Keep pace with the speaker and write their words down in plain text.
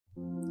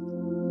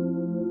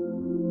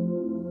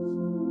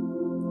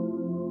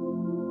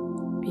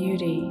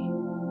Beauty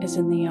is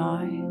in the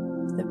eye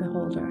of the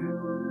beholder.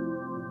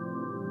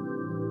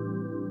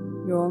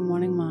 Your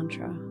morning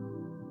mantra: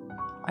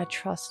 I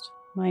trust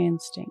my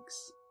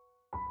instincts.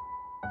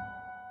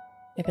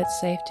 If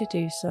it's safe to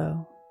do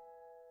so,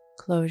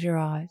 close your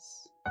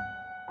eyes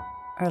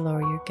or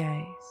lower your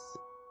gaze.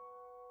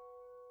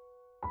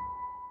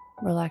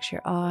 Relax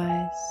your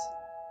eyes,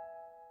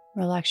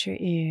 relax your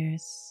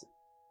ears,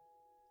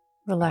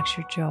 relax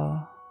your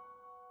jaw.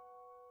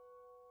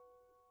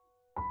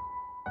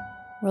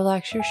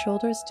 Relax your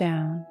shoulders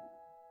down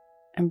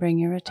and bring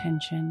your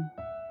attention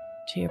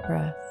to your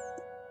breath.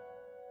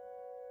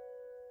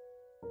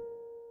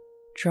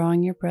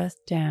 Drawing your breath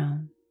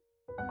down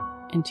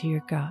into your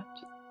gut.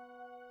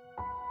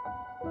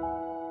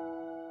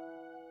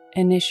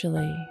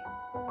 Initially,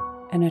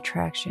 an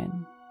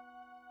attraction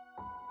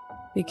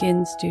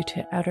begins due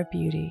to outer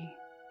beauty.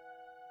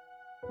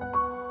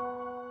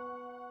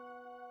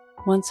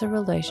 Once a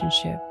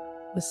relationship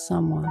with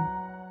someone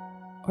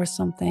or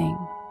something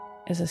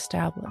is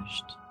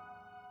established,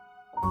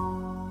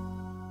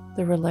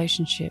 the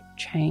relationship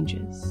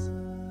changes.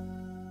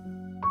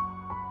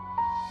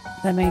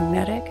 The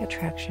magnetic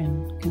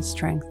attraction can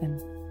strengthen,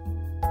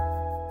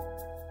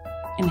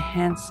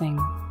 enhancing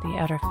the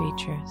outer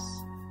features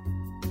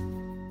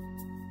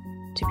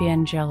to be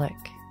angelic,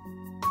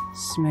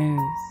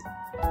 smooth,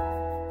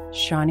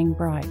 shining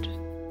bright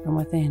from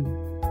within,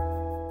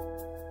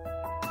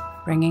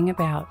 bringing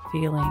about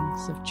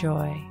feelings of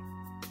joy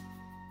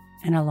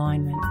and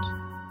alignment.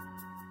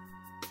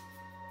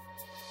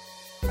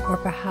 Or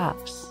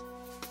perhaps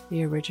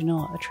the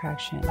original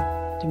attraction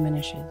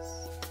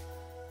diminishes,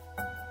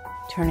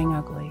 turning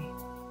ugly,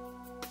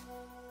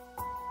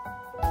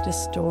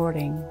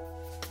 distorting,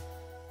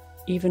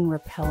 even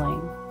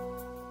repelling,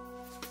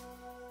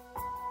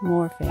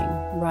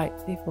 morphing right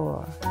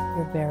before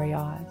your very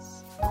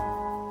eyes.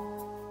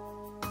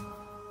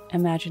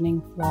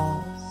 Imagining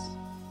flaws,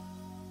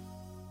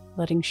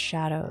 letting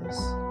shadows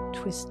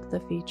twist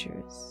the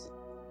features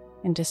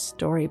into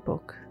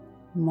storybook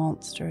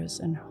monsters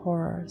and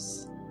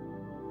horrors.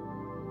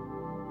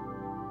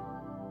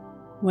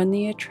 When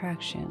the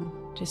attraction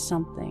to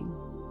something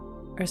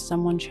or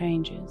someone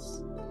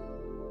changes,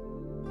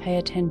 pay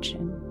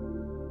attention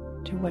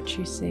to what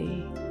you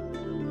see.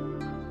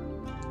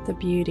 The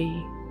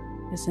beauty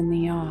is in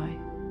the eye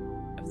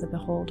of the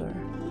beholder.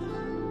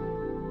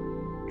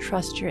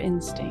 Trust your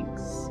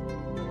instincts.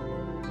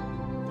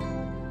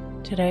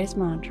 Today's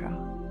mantra: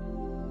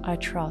 I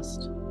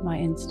trust my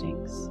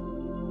instincts.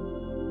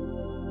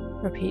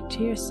 Repeat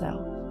to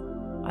yourself,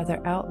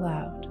 either out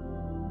loud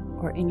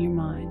or in your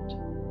mind: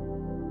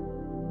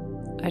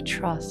 I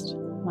trust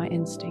my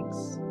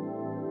instincts.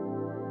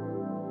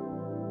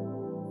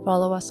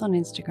 Follow us on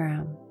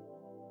Instagram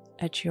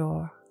at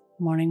Your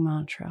Morning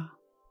Mantra.